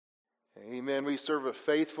Amen. We serve a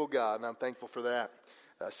faithful God, and I'm thankful for that.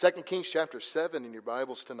 2 Kings chapter 7 in your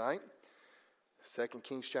Bibles tonight. 2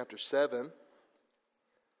 Kings chapter 7.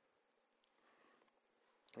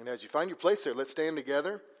 And as you find your place there, let's stand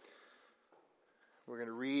together. We're going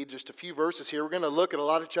to read just a few verses here. We're going to look at a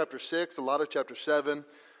lot of chapter 6, a lot of chapter 7.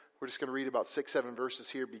 We're just going to read about 6, 7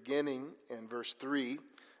 verses here, beginning in verse 3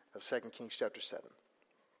 of 2 Kings chapter 7.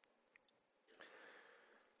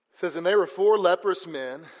 It says, "And there were 4 leprous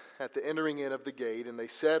men at the entering in of the gate, and they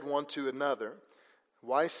said one to another,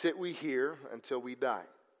 'Why sit we here until we die?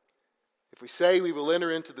 If we say we will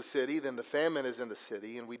enter into the city, then the famine is in the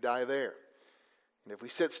city, and we die there. And if we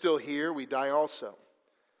sit still here, we die also.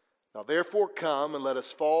 Now therefore come, and let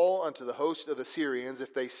us fall unto the host of the Syrians.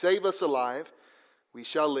 If they save us alive, we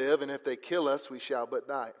shall live, and if they kill us, we shall but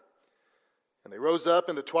die.' And they rose up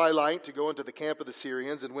in the twilight to go into the camp of the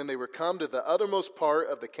Syrians, and when they were come to the uttermost part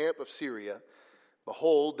of the camp of Syria,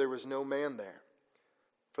 behold, there was no man there.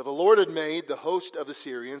 For the Lord had made the host of the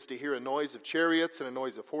Syrians to hear a noise of chariots and a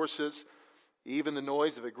noise of horses, even the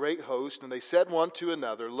noise of a great host. And they said one to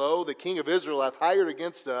another, 'Lo, the king of Israel hath hired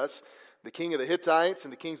against us the king of the Hittites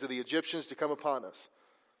and the kings of the Egyptians to come upon us.'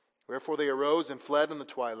 Wherefore they arose and fled in the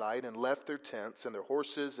twilight, and left their tents and their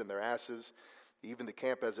horses and their asses, even the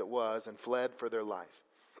camp as it was, and fled for their life.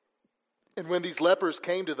 And when these lepers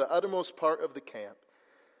came to the uttermost part of the camp,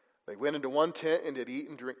 they went into one tent and did eat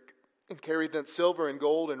and drink, and carried thence silver and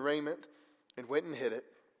gold and raiment, and went and hid it.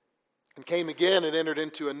 And came again and entered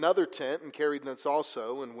into another tent, and carried thence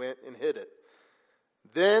also, and went and hid it.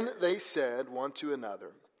 Then they said one to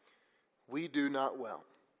another, 'We do not well.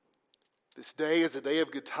 This day is a day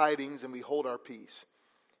of good tidings, and we hold our peace.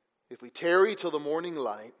 If we tarry till the morning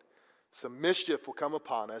light, some mischief will come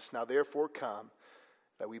upon us. Now therefore come,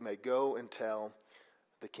 that we may go and tell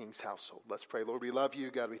the king's household.'" Let's pray. Lord, we love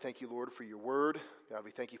you. God, we thank you, Lord, for your word. God,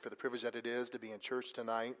 we thank you for the privilege that it is to be in church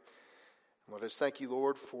tonight. And Lord, I just thank you,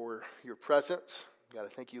 Lord, for your presence. God, I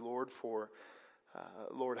thank you, Lord, for,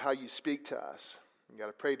 Lord, how you speak to us. And God,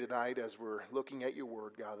 I pray tonight as we're looking at your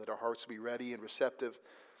word, God, that our hearts will be ready and receptive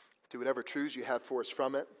to whatever truths you have for us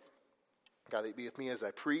from it. God, that you be with me as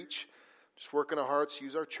I preach. Just work in our hearts,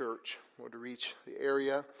 use our church, Lord, to reach the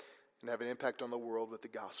area and have an impact on the world with the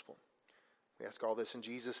gospel. We ask all this in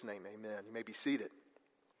Jesus' name, amen. You may be seated.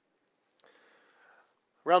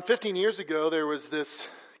 Around 15 years ago, there was this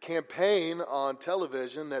campaign on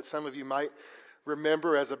television that some of you might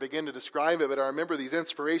remember as I begin to describe it, but I remember these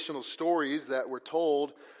inspirational stories that were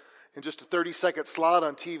told in just a 30-second slot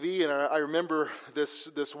on TV, and I remember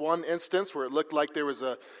this one instance where it looked like there was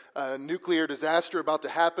a nuclear disaster about to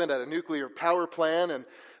happen at a nuclear power plant, and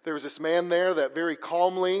there was this man there that very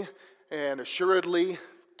calmly and assuredly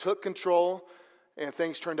took control, and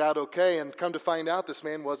things turned out okay. And come to find out, this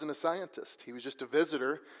man wasn't a scientist. He was just a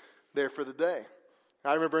visitor there for the day.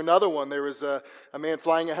 I remember another one. There was a man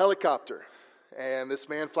flying a helicopter, and this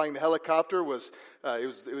man flying the helicopter was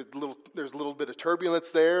there's a little bit of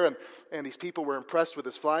turbulence there, and these people were impressed with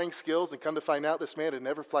his flying skills. And come to find out, this man had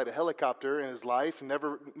never flown a helicopter in his life, and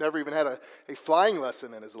never even had a flying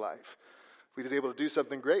lesson in his life. He was able to do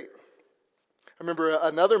something great. I remember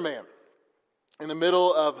another man in the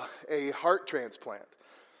middle of a heart transplant,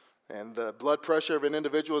 and the blood pressure of an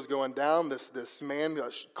individual is going down. This man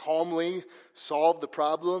calmly solved the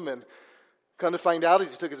problem, and come to find out,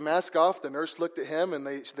 as he took his mask off, the nurse looked at him, and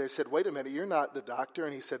they said, "Wait a minute, you're not the doctor."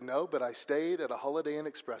 And he said, "No, but I stayed at a Holiday Inn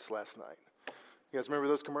Express last night." You guys remember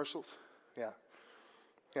those commercials? Yeah.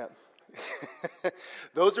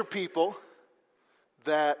 Those are people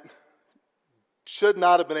that should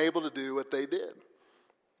not have been able to do what they did.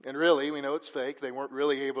 And really, we know it's fake. They weren't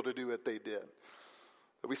really able to do what they did.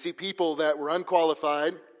 But we see people that were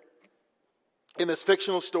unqualified in this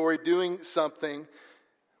fictional story doing something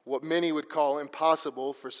what many would call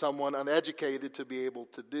impossible for someone uneducated to be able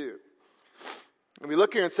to do. And we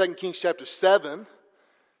look here in 2 Kings chapter 7,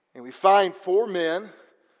 and we find 4 men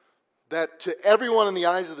that to everyone in the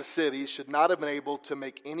eyes of the city should not have been able to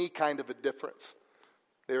make any kind of a difference.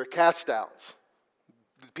 They were cast outs.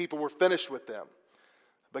 The people were finished with them.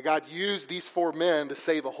 But God used these 4 men to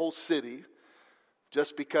save a whole city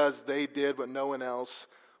just because they did what no one else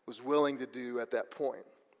was willing to do at that point.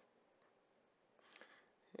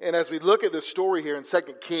 And as we look at this story here in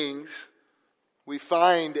 2 Kings, we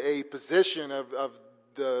find a position of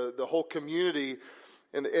the whole community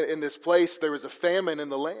in this place. There was a famine in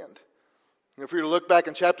the land. And if we were to look back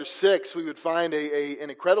in chapter 6, we would find an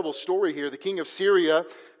incredible story here. The king of Syria,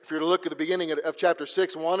 if you were to look at the beginning of chapter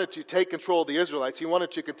 6, wanted to take control of the Israelites. He wanted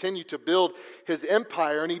to continue to build his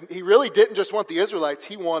empire. And he really didn't just want the Israelites.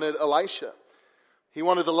 He wanted Elisha. He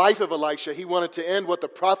wanted the life of Elisha. He wanted to end what the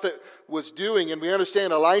prophet was doing. And we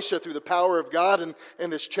understand Elisha, through the power of God,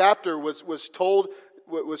 and this chapter was told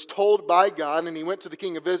by God. And he went to the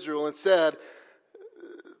king of Israel and said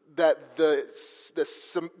that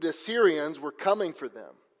the Syrians were coming for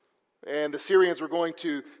them. And the Syrians were going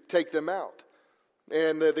to take them out.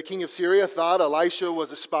 And the king of Syria thought Elisha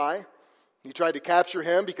was a spy. He tried to capture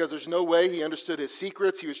him because there's no way he understood his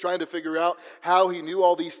secrets. He was trying to figure out how he knew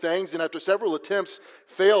all these things. And after several attempts,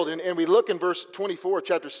 failed. And we look in verse 24 of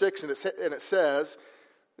chapter 6, and it says,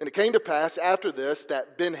 "And it came to pass after this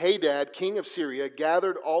that Ben-Hadad, king of Syria,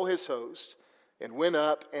 gathered all his hosts and went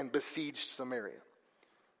up and besieged Samaria."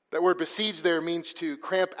 That word besiege there means to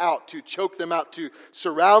cramp out, to choke them out, to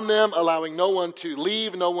surround them, allowing no one to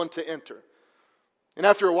leave, no one to enter. And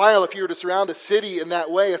after a while, if you were to surround a city in that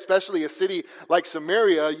way, especially a city like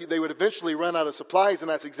Samaria, they would eventually run out of supplies, and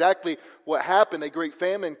that's exactly what happened. A great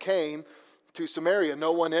famine came to Samaria.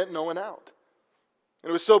 No one in, no one out. And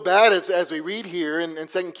it was so bad, as we read here in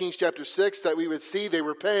 2 Kings chapter 6, that we would see they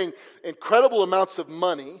were paying incredible amounts of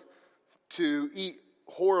money to eat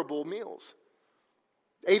horrible meals.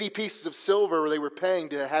 80 pieces of silver they were paying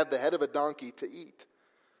to have the head of a donkey to eat.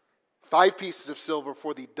 5 pieces of silver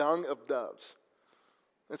for the dung of doves.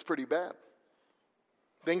 That's pretty bad.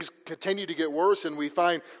 Things continue to get worse, and we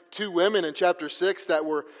find 2 women in chapter 6 that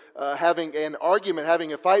were having an argument,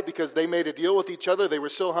 having a fight, because they made a deal with each other. They were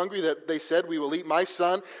so hungry that they said, "We will eat my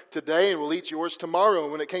son today and we'll eat yours tomorrow."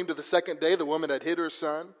 And when it came to the second day, the woman had hid her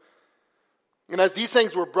son. And as these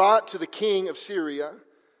things were brought to the king of Syria,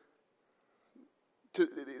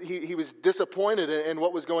 he was disappointed in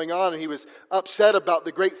what was going on, and he was upset about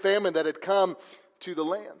the great famine that had come to the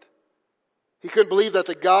land. He couldn't believe that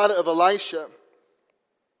the God of Elisha,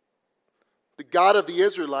 the God of the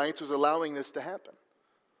Israelites, was allowing this to happen.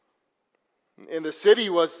 And the city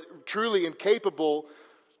was truly incapable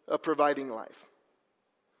of providing life.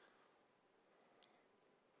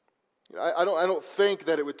 I don't think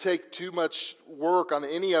that it would take too much work on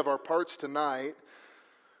any of our parts tonight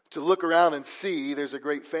to look around and see there's a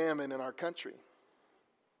great famine in our country.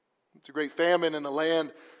 It's a great famine in the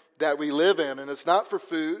land that we live in, and it's not for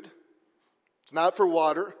food. It's not for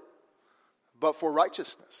water, but for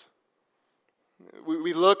righteousness.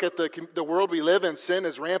 We look at the world we live in. Sin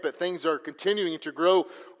is rampant. Things are continuing to grow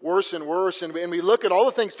worse and worse. And we look at all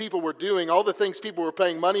the things people were doing, all the things people were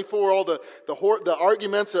paying money for, all the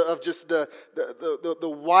arguments of just the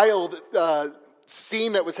wild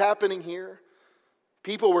scene that was happening here.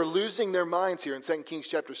 People were losing their minds here in 2 Kings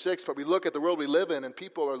chapter 6. But we look at the world we live in, and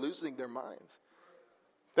people are losing their minds.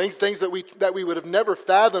 Things that we would have never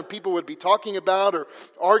fathomed people would be talking about or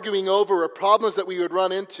arguing over, or problems that we would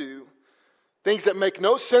run into. Things that make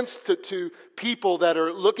no sense to people that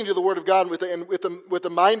are looking to the Word of God and with the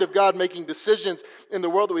mind of God, making decisions in the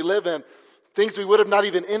world that we live in. Things we would have not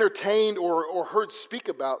even entertained or heard speak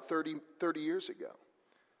about 30 years ago.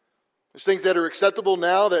 There's things that are acceptable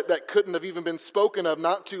now that couldn't have even been spoken of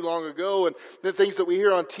not too long ago. And the things that we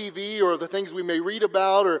hear on TV, or the things we may read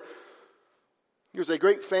about, or there's a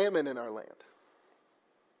great famine in our land.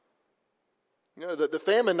 You know, the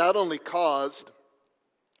famine not only caused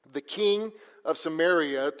the king of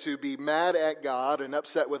Samaria to be mad at God and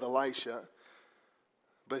upset with Elisha,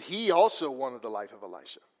 but he also wanted the life of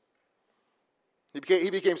Elisha. He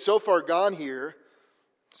became so far gone here,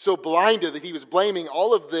 so blinded, that he was blaming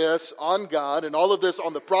all of this on God and all of this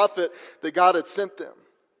on the prophet that God had sent them.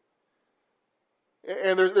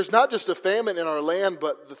 And there's not just a famine in our land,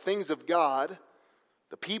 but the things of God,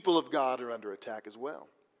 the people of God, are under attack as well.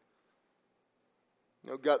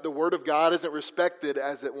 You know, the Word of God isn't respected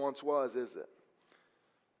as it once was, is it?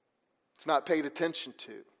 It's not paid attention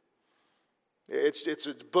to. It's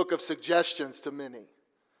a book of suggestions to many.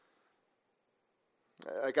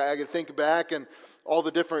 I can think back and all the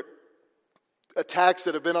different attacks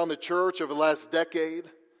that have been on the church over the last decade.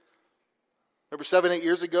 Remember 7-8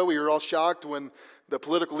 years ago, we were all shocked when the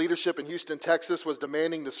political leadership in Houston, Texas was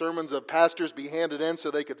demanding the sermons of pastors be handed in so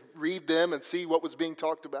they could read them and see what was being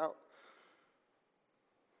talked about.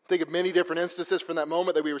 Think of many different instances from that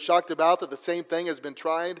moment that we were shocked about, that the same thing has been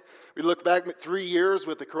tried. We look back at 3 years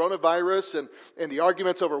with the coronavirus and the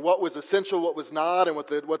arguments over what was essential, what was not, and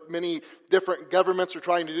what many different governments are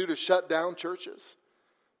trying to do to shut down churches,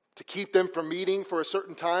 to keep them from meeting for a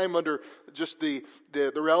certain time under just the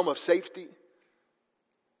realm of safety.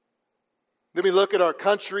 Then we look at our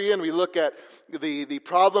country and we look at the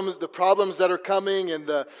problems that are coming, and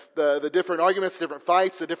the different arguments, different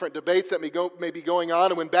fights, the different debates that may be going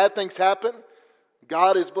on. And when bad things happen,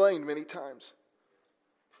 God is blamed many times.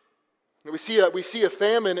 And we see a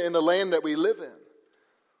famine in the land that we live in.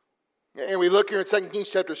 And we look here in 2 Kings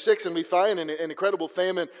chapter 6 and we find an incredible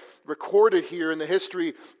famine recorded here in the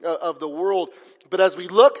history of the world. But as we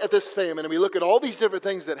look at this famine and we look at all these different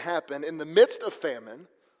things that happen, in the midst of famine,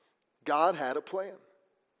 God had a plan.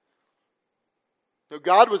 Now,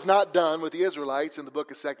 God was not done with the Israelites in the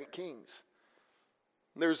book of 2 Kings.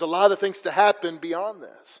 There's a lot of things to happen beyond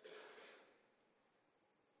this.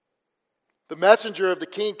 The messenger of the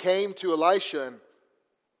king came to Elisha and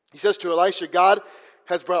he says to Elisha, God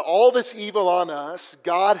has brought all this evil on us.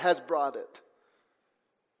 God has brought it.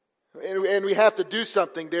 And we have to do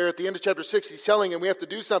something there at the end of chapter 6. He's telling him we have to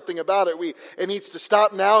do something about it. It needs to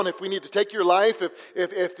stop now. And if we need to take your life,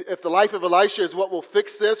 if the life of Elisha is what will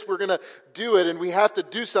fix this, we're going to do it. And we have to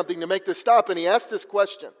do something to make this stop. And he asked this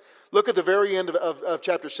question. Look at the very end of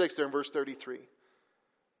chapter 6 there in verse 33.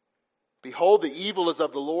 Behold, the evil is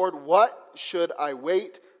of the Lord. What should I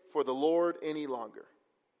wait for the Lord any longer?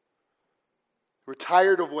 We're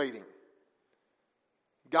tired of waiting.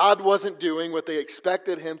 God wasn't doing what they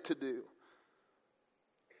expected him to do.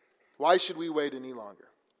 Why should we wait any longer?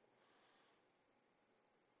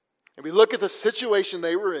 And we look at the situation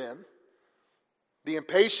they were in, the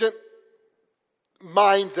impatient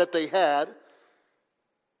minds that they had.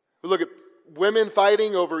 We look at women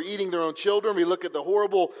fighting over eating their own children. We look at the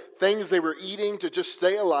horrible things they were eating to just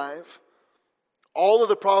stay alive. All of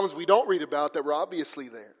the problems we don't read about that were obviously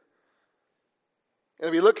there. And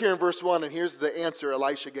we look here in verse 1, and here's the answer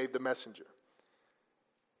Elisha gave the messenger.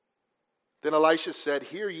 Then Elisha said,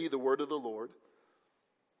 Hear ye the word of the Lord.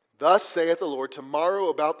 Thus saith the Lord, Tomorrow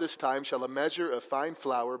about this time shall a measure of fine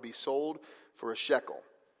flour be sold for a shekel,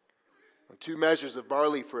 and 2 measures of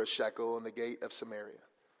barley for a shekel in the gate of Samaria.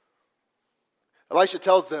 Elisha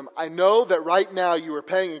tells them, I know that right now you are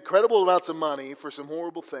paying incredible amounts of money for some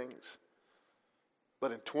horrible things,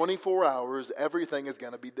 but in 24 hours, everything is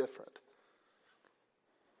going to be different.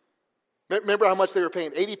 Remember how much they were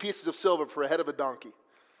paying? 80 pieces of silver for a head of a donkey.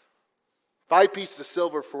 5 pieces of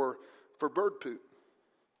silver for bird poop.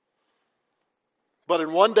 But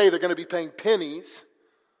in one day, they're going to be paying pennies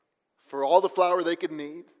for all the flour they could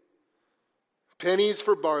need. Pennies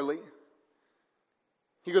for barley.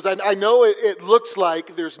 He goes, I know it looks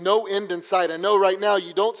like there's no end in sight. I know right now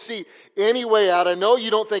you don't see any way out. I know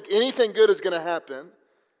you don't think anything good is going to happen.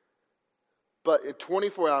 But in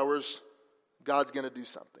 24 hours, God's going to do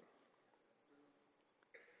something.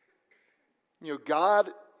 You know,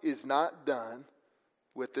 God is not done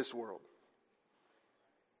with this world.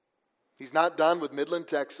 He's not done with Midland,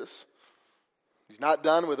 Texas. He's not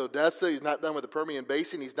done with Odessa. He's not done with the Permian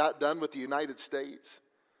Basin. He's not done with the United States.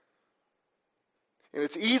 And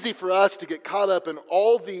it's easy for us to get caught up in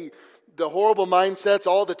all the horrible mindsets,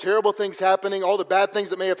 all the terrible things happening, all the bad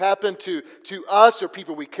things that may have happened to us or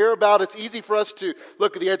people we care about. It's easy for us to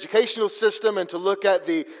look at the educational system and to look at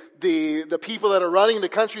the people that are running the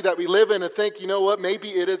country that we live in and think, you know what, maybe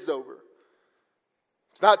it is over.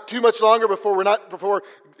 It's not too much longer before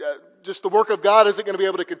just the work of God isn't going to be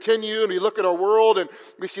able to continue. And we look at our world and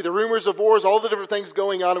we see the rumors of wars, all the different things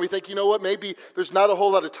going on, and we think, you know what, maybe there's not a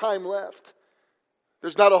whole lot of time left.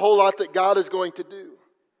 There's not a whole lot that God is going to do.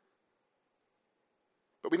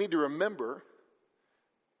 But we need to remember,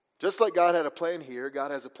 just like God had a plan here, God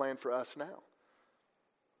has a plan for us now.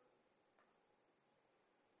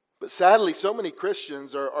 But sadly, so many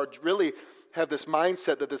Christians are really have this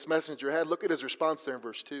mindset that this messenger had. Look at his response there in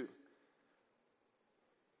verse 2.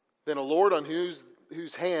 Then a Lord on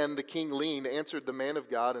whose hand the king leaned answered the man of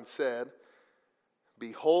God and said,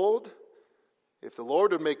 Behold, if the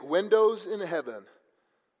Lord would make windows in heaven,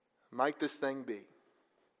 might this thing be?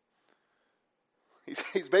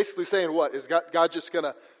 He's basically saying what? Is God just going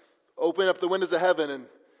to open up the windows of heaven and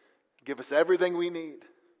give us everything we need?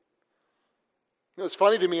 You know, it's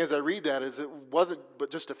funny to me as I read that is it wasn't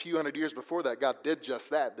but just a few hundred years before that God did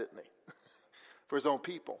just that, didn't he? For his own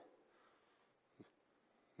people.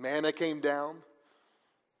 Manna came down.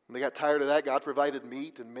 When they got tired of that, God provided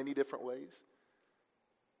meat in many different ways.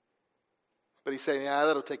 But he's saying, yeah,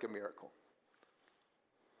 that'll take a miracle.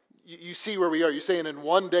 You see where we are. You're saying in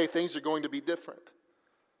one day things are going to be different.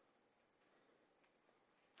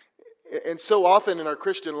 And so often in our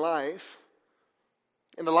Christian life,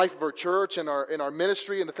 in the life of our church, in our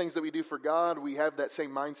ministry, and the things that we do for God, we have that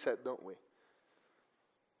same mindset, don't we?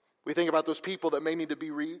 We think about those people that may need to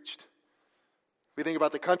be reached. We think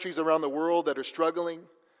about the countries around the world that are struggling.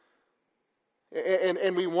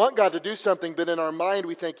 And we want God to do something, but in our mind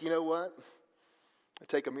we think, you know what? It'd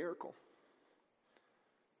take a miracle.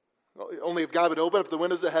 Only if God would open up the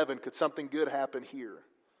windows of heaven could something good happen here.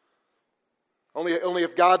 Only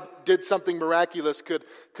if God did something miraculous could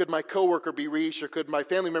my coworker be reached, or could my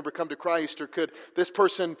family member come to Christ, or could this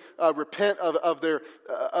person repent of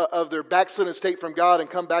their backslidden state from God and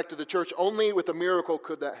come back to the church. Only with a miracle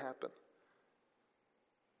could that happen.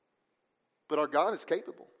 But our God is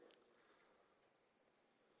capable.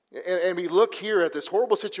 And we look here at this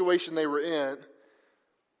horrible situation they were in.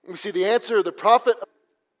 We see the answer of the prophet,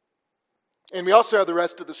 and we also have the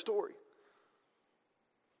rest of the story.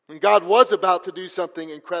 And God was about to do something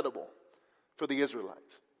incredible for the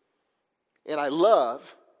Israelites. And I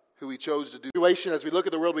love who he chose to do. As we look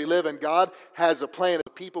at the world we live in, God has a plan.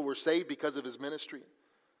 People were saved because of his ministry.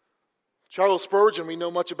 Charles Spurgeon, we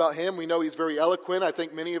know much about him. We know he's very eloquent. I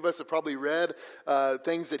think many of us have probably read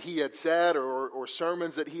things that he had said or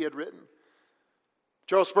sermons that he had written.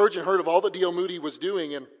 Charles Spurgeon heard of all that D.L. Moody was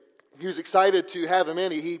doing, and he was excited to have him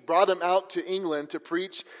in. He brought him out to England to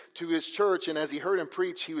preach to his church, and as he heard him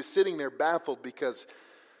preach, he was sitting there baffled because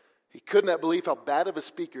he could not believe how bad of a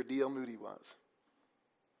speaker D.L. Moody was.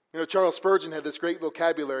 You know, Charles Spurgeon had this great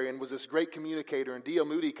vocabulary and was this great communicator, and D.L.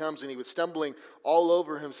 Moody comes and he was stumbling all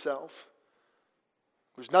over himself.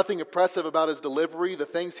 There's nothing impressive about his delivery. The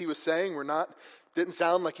things he was saying didn't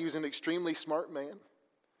sound like he was an extremely smart man.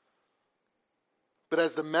 But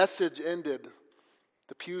as the message ended,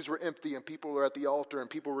 the pews were empty and people were at the altar and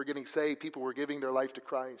people were getting saved. People were giving their life to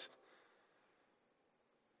Christ.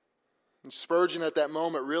 And Spurgeon at that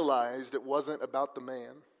moment realized it wasn't about the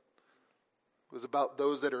man. It was about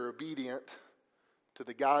those that are obedient to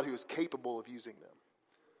the God who is capable of using them.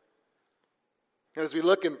 And as we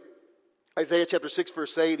look in Isaiah chapter 6,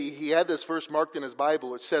 verse 8, he had this verse marked in his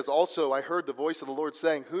Bible. It says, "Also I heard the voice of the Lord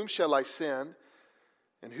saying, 'Whom shall I send?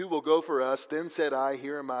 And who will go for us?' Then said I,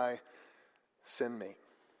 'Here am I, send me.'"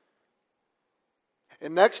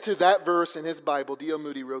 And next to that verse in his Bible, D.L.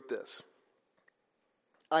 Moody wrote this: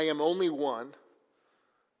 "I am only one,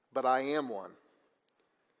 but I am one.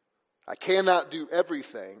 I cannot do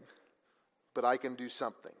everything, but I can do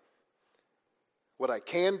something. What I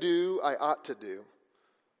can do, I ought to do.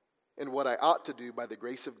 And what I ought to do by the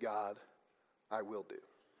grace of God, I will do."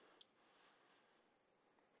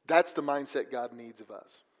 That's the mindset God needs of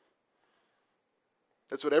us.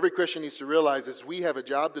 That's what every Christian needs to realize is we have a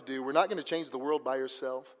job to do. We're not going to change the world by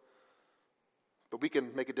ourselves, but we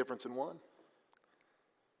can make a difference in one.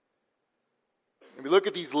 And we look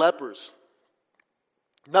at these lepers.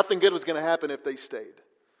 Nothing good was going to happen if they stayed.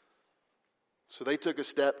 So they took a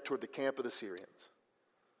step toward the camp of the Syrians.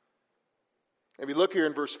 And we look here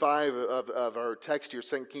in verse 5 of our text here,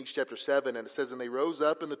 2 Kings chapter 7, and it says, "And they rose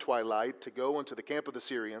up in the twilight to go into the camp of the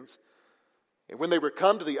Syrians. And when they were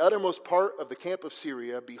come to the uttermost part of the camp of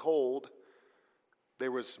Syria, behold,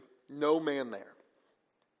 there was no man there."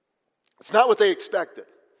 It's not what they expected.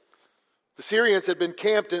 The Syrians had been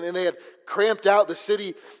camped and they had cramped out the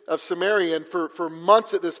city of Samaria. And for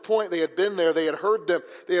months at this point, they had been there. They had heard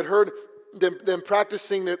them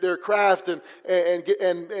practicing their craft and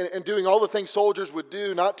doing all the things soldiers would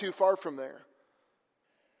do not too far from there.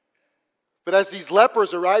 But as these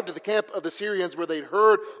lepers arrived at the camp of the Syrians where they'd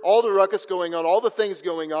heard all the ruckus going on, all the things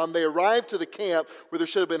going on, they arrived to the camp where there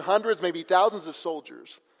should have been hundreds, maybe thousands of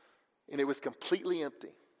soldiers, and it was completely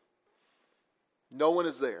empty. No one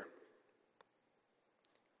is there.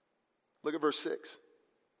 Look at verse 6.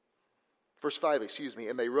 Verse 5,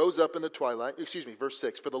 "And they rose up in the twilight," verse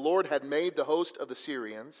 6, "For the Lord had made the host of the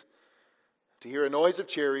Syrians to hear a noise of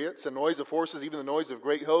chariots, a noise of horses, even the noise of a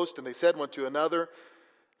great host. And they said one to another,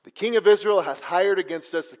 'The king of Israel hath hired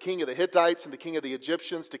against us the king of the Hittites and the king of the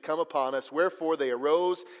Egyptians to come upon us.' Wherefore they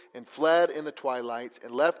arose and fled in the twilights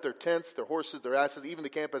and left their tents, their horses, their asses, even the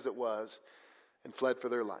camp as it was, and fled for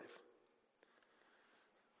their life."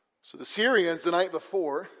 So the Syrians the night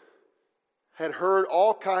before had heard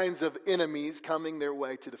all kinds of enemies coming their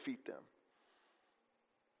way to defeat them.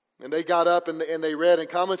 And they got up and they read, and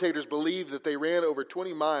commentators believe that they ran over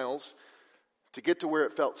 20 miles to get to where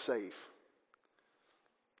it felt safe.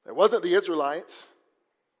 It wasn't the Israelites,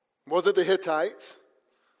 it wasn't the Hittites,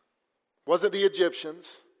 it wasn't the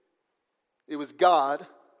Egyptians. It was God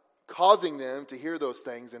causing them to hear those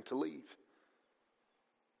things and to leave.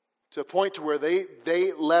 To a point to where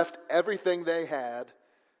they left everything they had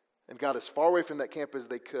and got as far away from that camp as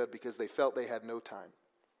they could because they felt they had no time.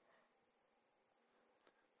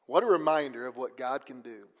 What a reminder of what God can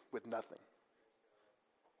do with nothing.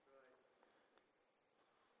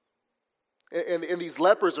 And these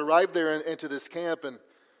lepers arrived there into this camp, and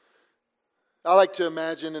I like to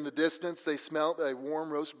imagine in the distance they smelt a warm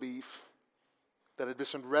roast beef that had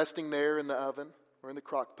been resting there in the oven or in the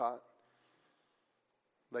crock pot.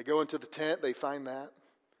 They go into the tent, they find that.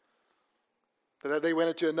 They went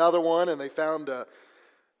into another one and they found a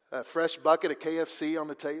fresh bucket of KFC on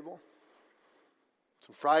the table,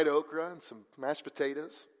 some fried okra and some mashed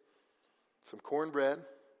potatoes, some cornbread.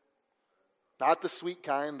 Not the sweet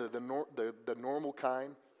kind, the normal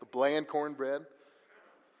kind, the bland cornbread.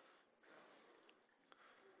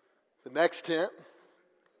 The next tent,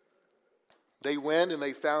 they went and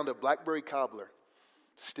they found a blackberry cobbler,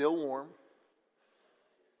 still warm,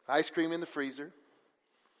 ice cream in the freezer,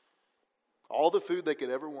 all the food they could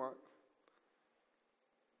ever want.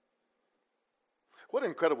 What an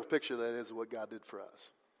incredible picture that is of what God did for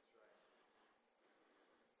us.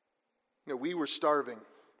 You know, we were starving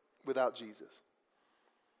without Jesus.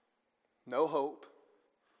 No hope.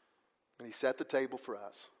 And He set the table for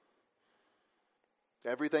us.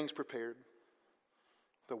 Everything's prepared.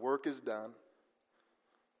 The work is done.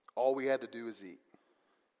 All we had to do is eat.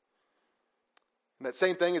 And that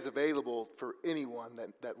same thing is available for anyone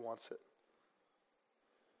that wants it.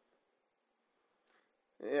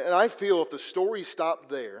 And I feel if the story stopped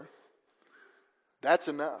there, that's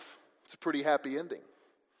enough. It's a pretty happy ending.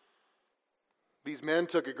 These men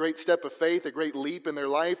took a great step of faith, a great leap in their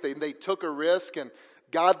life. They took a risk, and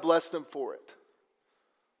God blessed them for it.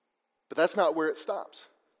 But that's not where it stops.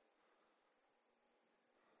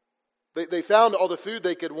 They found all the food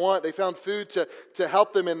they could want. They found food to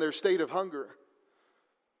help them in their state of hunger.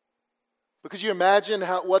 But could you imagine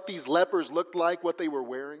what these lepers looked like, what they were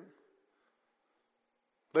wearing?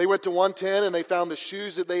 They went to one tent and they found the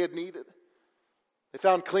shoes that they had needed. They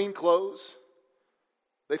found clean clothes.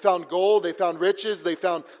 They found gold. They found riches. They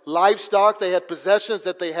found livestock. They had possessions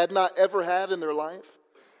that they had not ever had in their life.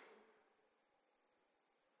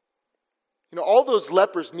 You know, all those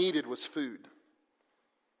lepers needed was food.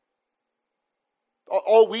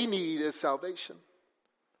 All we need is salvation.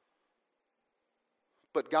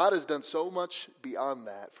 But God has done so much beyond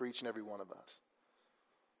that for each and every one of us.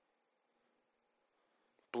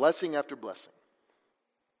 Blessing after blessing.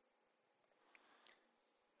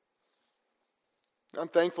 I'm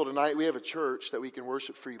thankful tonight we have a church that we can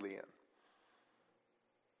worship freely in.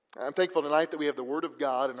 I'm thankful tonight that we have the Word of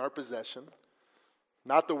God in our possession.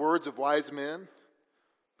 Not the words of wise men.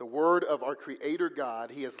 The Word of our Creator God.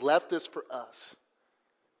 He has left this for us.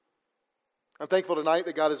 I'm thankful tonight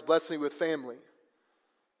that God has blessed me with family.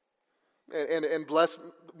 And blessed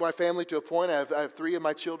my family to a point. I have 3 of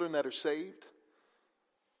my children that are saved.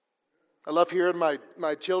 I love hearing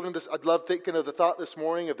my children. I love thinking of the thought this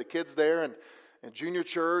morning of the kids there and junior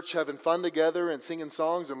church having fun together and singing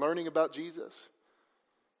songs and learning about Jesus.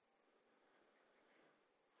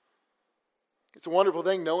 It's a wonderful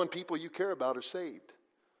thing knowing people you care about are saved.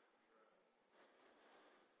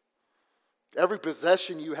 Every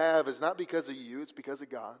possession you have is not because of you, it's because of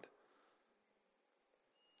God.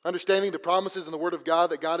 Understanding the promises in the Word of God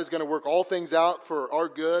that God is going to work all things out for our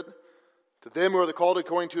good. To them who are the called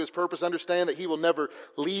according to His purpose, understand that He will never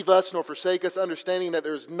leave us nor forsake us, understanding that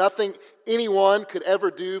there is nothing anyone could ever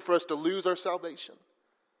do for us to lose our salvation.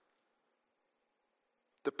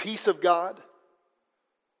 The peace of God.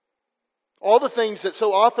 All the things that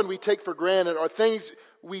so often we take for granted are things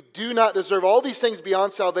we do not deserve. All these things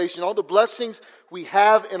beyond salvation, all the blessings we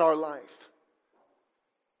have in our life.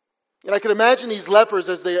 And I can imagine these lepers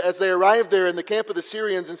as they arrived there in the camp of the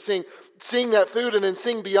Syrians and seeing that food and then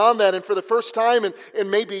seeing beyond that. And for the first time in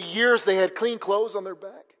maybe years, they had clean clothes on their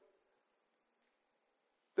back.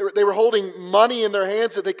 They were holding money in their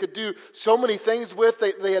hands that they could do so many things with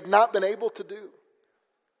they had not been able to do.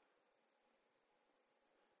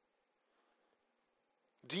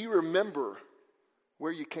 Do you remember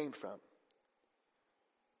where you came from?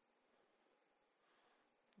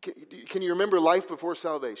 Can you remember life before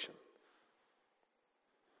salvation?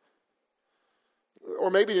 Or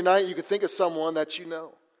maybe tonight you could think of someone that you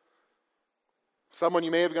know. Someone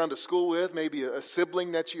you may have gone to school with, maybe a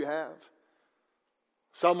sibling that you have.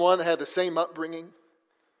 Someone that had the same upbringing.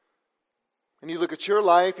 And you look at your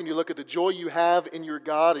life and you look at the joy you have in your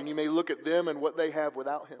God, and you may look at them and what they have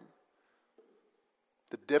without Him.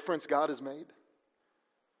 The difference God has made.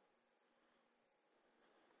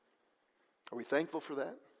 Are we thankful for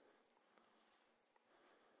that?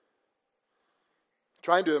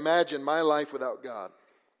 Trying to imagine my life without God.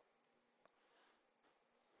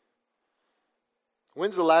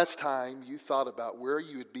 When's the last time you thought about where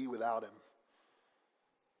you would be without Him,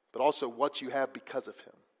 but also what you have because of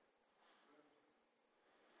Him?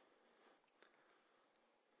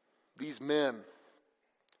 These men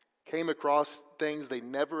came across things they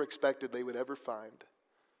never expected they would ever find.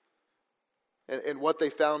 And what they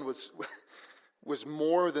found was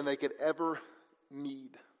more than they could ever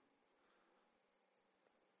need.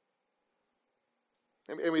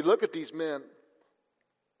 And we look at these men,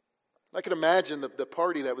 I can imagine the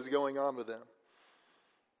party that was going on with them.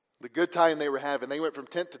 The good time they were having. They went from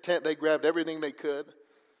tent to tent. They grabbed everything they could.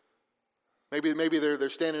 Maybe they're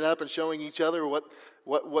standing up and showing each other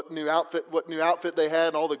what new outfit they had,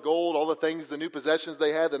 and all the gold, all the things, the new possessions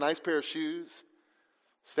they had, the nice pair of shoes.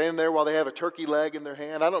 Standing there while they have a turkey leg in their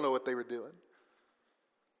hand. I don't know what they were doing.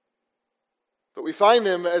 But we find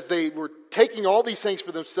them as they were taking all these things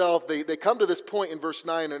for themselves. They come to this point in verse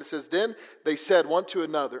 9, and it says, "Then they said one to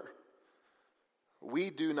another,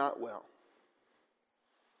 'We do not well.'"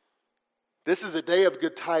 This is a day of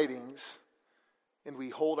good tidings, and we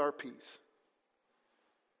hold our peace.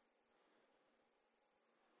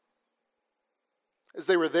 As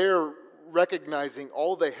they were there recognizing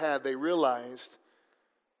all they had, they realized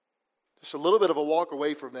just a little bit of a walk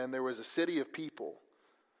away from them, there was a city of people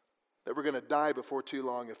that were going to die before too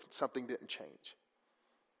long if something didn't change.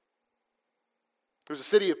 There's a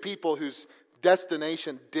city of people whose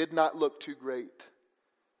destination did not look too great.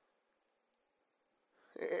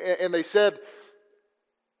 And they said,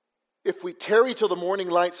 "If we tarry till the morning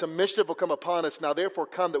light, some mischief will come upon us. Now therefore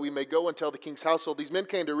come, that we may go and tell the king's household." These men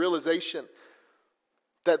came to realization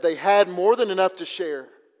that they had more than enough to share.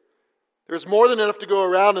 There was more than enough to go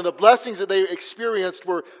around, and the blessings that they experienced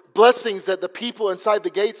were blessings that the people inside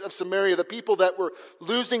the gates of Samaria, the people that were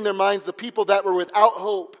losing their minds, the people that were without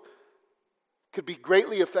hope, could be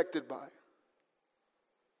greatly affected by.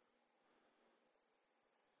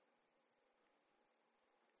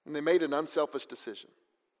 And they made an unselfish decision.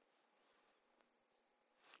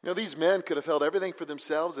 You know, these men could have held everything for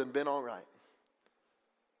themselves and been all right.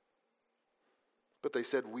 But they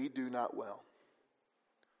said, "We do not well."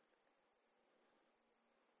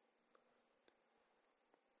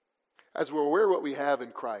 As we're aware of what we have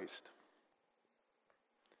in Christ,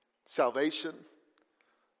 salvation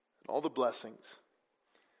and all the blessings,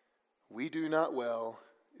 we do not well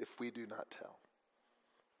if we do not tell.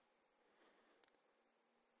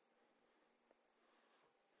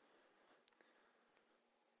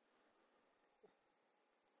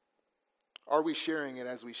 Are we sharing it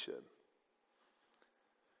as we should?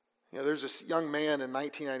 You know, there's this young man in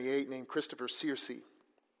 1998 named Christopher Searcy.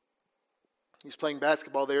 He's playing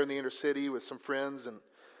basketball there in the inner city with some friends, and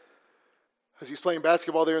as he's playing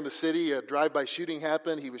basketball there in the city, a drive-by shooting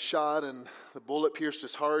happened. He was shot, and the bullet pierced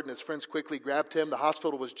his heart, and his friends quickly grabbed him. The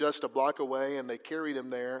hospital was just a block away, and they carried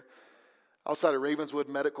him there outside of Ravenswood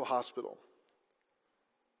Medical Hospital.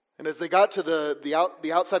 And as they got to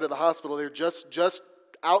the outside of the hospital, they're just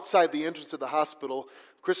outside the entrance of the hospital,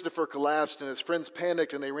 Christopher collapsed, and his friends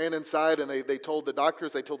panicked, and they ran inside, and they told the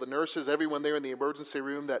doctors, they told the nurses, everyone there in the emergency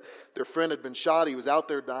room that their friend had been shot. He was out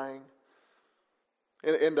there dying.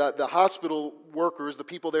 And the hospital workers, the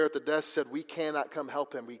people there at the desk said, "We cannot come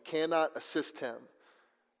help him. We cannot assist him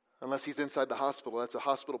unless he's inside the hospital. That's a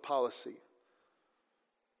hospital policy."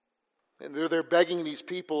 And they're begging these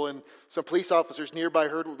people, and some police officers nearby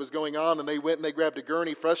heard what was going on, and they went and they grabbed a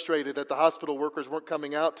gurney, frustrated that the hospital workers weren't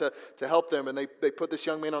coming out to help them. And they put this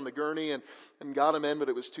young man on the gurney and got him in, but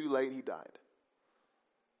it was too late. He died.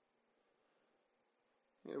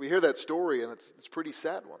 You know, we hear that story, and it's a pretty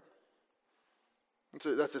sad one.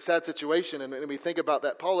 That's a sad situation, and we think about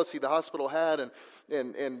that policy the hospital had,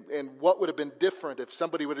 and what would have been different if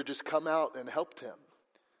somebody would have just come out and helped him.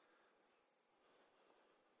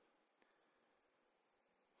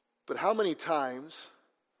 But how many times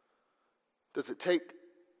does it take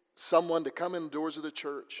someone to come in the doors of the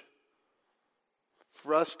church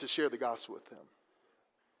for us to share the gospel with them?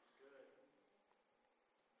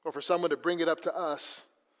 Or for someone to bring it up to us,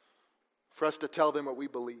 for us to tell them what we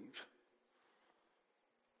believe?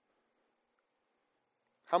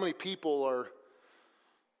 How many people are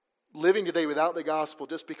living today without the gospel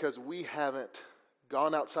just because we haven't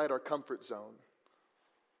gone outside our comfort zone,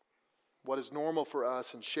 what is normal for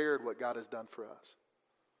us, and shared what God has done for us?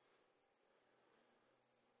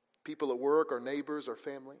 People at work, our neighbors, our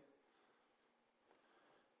family.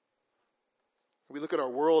 We look at our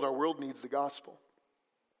world needs the gospel.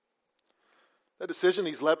 The decision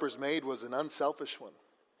these lepers made was an unselfish one.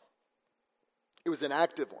 It was an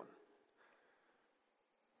active one.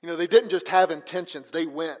 You know, they didn't just have intentions, they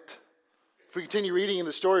went. If we continue reading in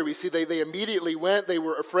the story, we see they immediately went. They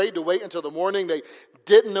were afraid to wait until the morning. They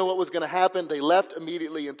didn't know what was going to happen. They left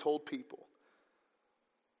immediately and told people.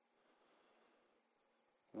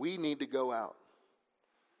 We need to go out.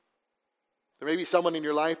 There may be someone in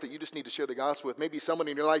your life that you just need to share the gospel with. Maybe someone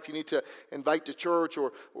in your life you need to invite to church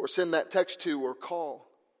or send that text to or call.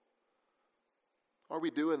 Are we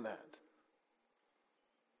doing that?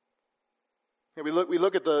 And we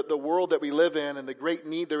look at the world that we live in and the great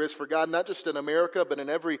need there is for God, not just in America, but in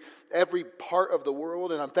every part of the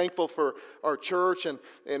world. And I'm thankful for our church, and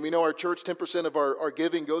we know our church, 10% of our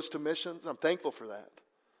giving goes to missions. I'm thankful for that.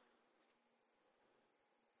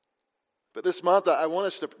 But this month, I want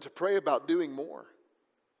us to pray about doing more.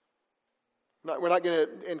 We're not going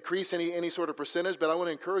to increase any sort of percentage, but I want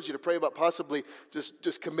to encourage you to pray about possibly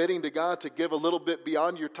just committing to God to give a little bit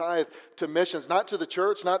beyond your tithe to missions, not to the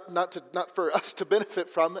church, not for us to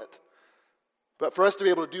benefit from it, but for us to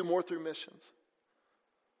be able to do more through missions.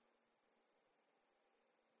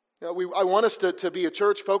 I want us to be a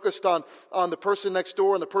church focused on the person next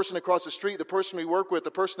door and the person across the street, the person we work with,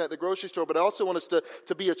 the person at the grocery store, but I also want us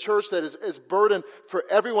to be a church that is burdened for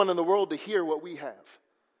everyone in the world to hear what we have.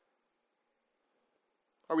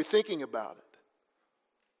 Are we thinking about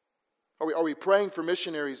it? Are we praying for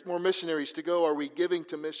missionaries, more missionaries to go? Are we giving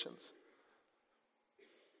to missions?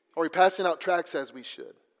 Are we passing out tracts as we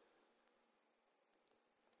should?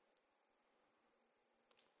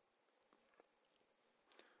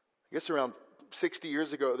 I guess around 60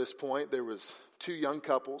 years ago at this point, there was two young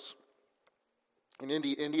couples in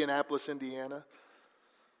Indianapolis, Indiana.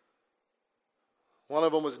 One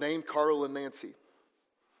of them was named Carl and Nancy.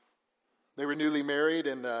 They were newly married,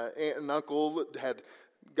 and aunt and uncle had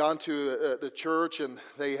gone to the church, and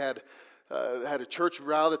they had a church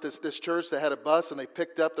route at this church. They had a bus, and they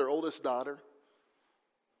picked up their oldest daughter.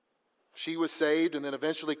 She was saved, and then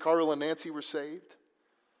eventually Carl and Nancy were saved.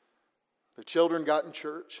 Their children got in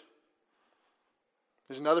church.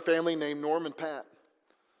 There's another family named Norm and Pat.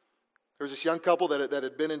 There was this young couple that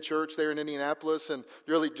had been in church there in Indianapolis, and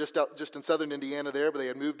really just in southern Indiana there, but they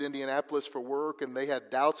had moved to Indianapolis for work, and they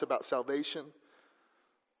had doubts about salvation.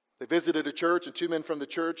 They visited a church, and two men from the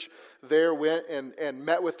church there went and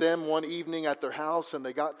met with them one evening at their house, and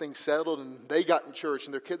they got things settled, and they got in church,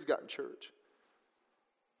 and their kids got in church.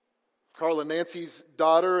 Carl and Nancy's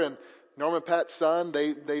daughter and Norm and Pat's son,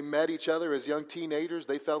 they met each other as young teenagers.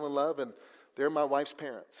 They fell in love, and they're my wife's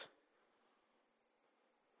parents.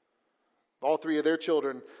 All three of their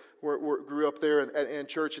children grew up there in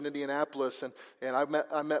church in Indianapolis, and I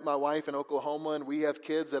met my wife in Oklahoma, and we have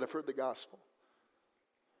kids that have heard the gospel.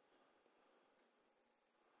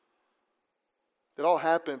 It all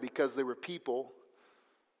happened because there were people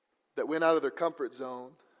that went out of their comfort zone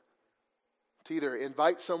to either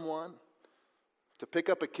invite someone, to pick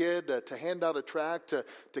up a kid, to hand out a tract,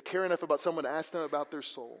 to care enough about someone to ask them about their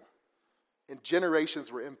soul. And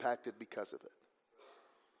generations were impacted because of it.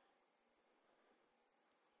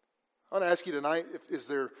 I want to ask you tonight, is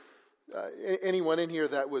there anyone in here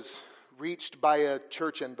that was reached by a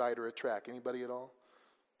church invite or a tract? Anybody at all?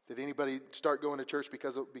 Did anybody start going to church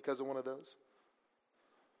because of one of those?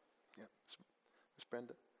 Yeah, Miss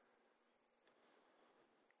Brenda.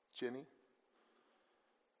 Jenny.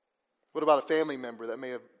 What about a family member that may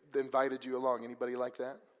have invited you along? Anybody like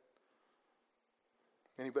that?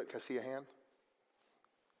 Anybody? Can I see a hand?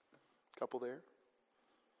 Couple there.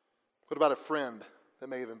 What about a friend that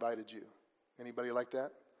may have invited you? Anybody like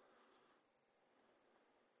that?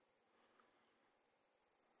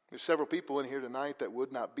 There's several people in here tonight that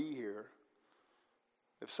would not be here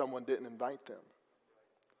if someone didn't invite them.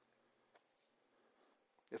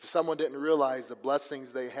 If someone didn't realize the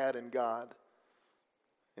blessings they had in God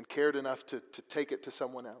and cared enough to take it to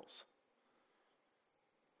someone else.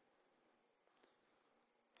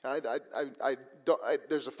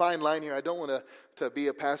 There's a fine line here. I don't want to be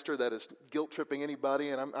a pastor that is guilt-tripping anybody,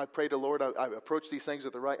 and I pray to the Lord I approach these things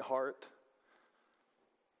with the right heart.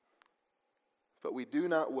 But we do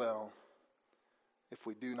not well if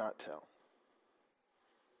we do not tell.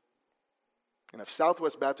 And if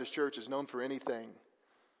Southwest Baptist Church is known for anything,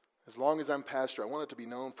 as long as I'm pastor, I want it to be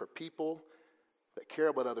known for people that care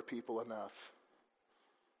about other people enough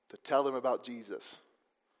to tell them about Jesus.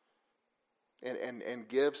 And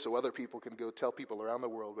give so other people can go tell people around the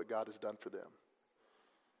world what God has done for them.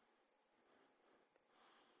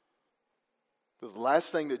 The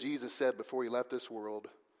last thing that Jesus said before he left this world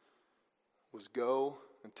was go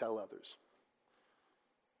and tell others.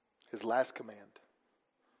 His last command.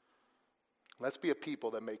 Let's be a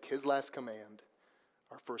people that make his last command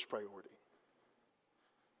our first priority.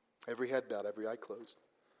 Every head bowed, every eye closed.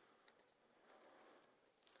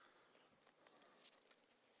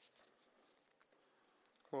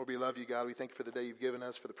 Lord, we love you, God. We thank you for the day you've given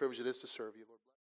us, for the privilege it is to serve you, Lord.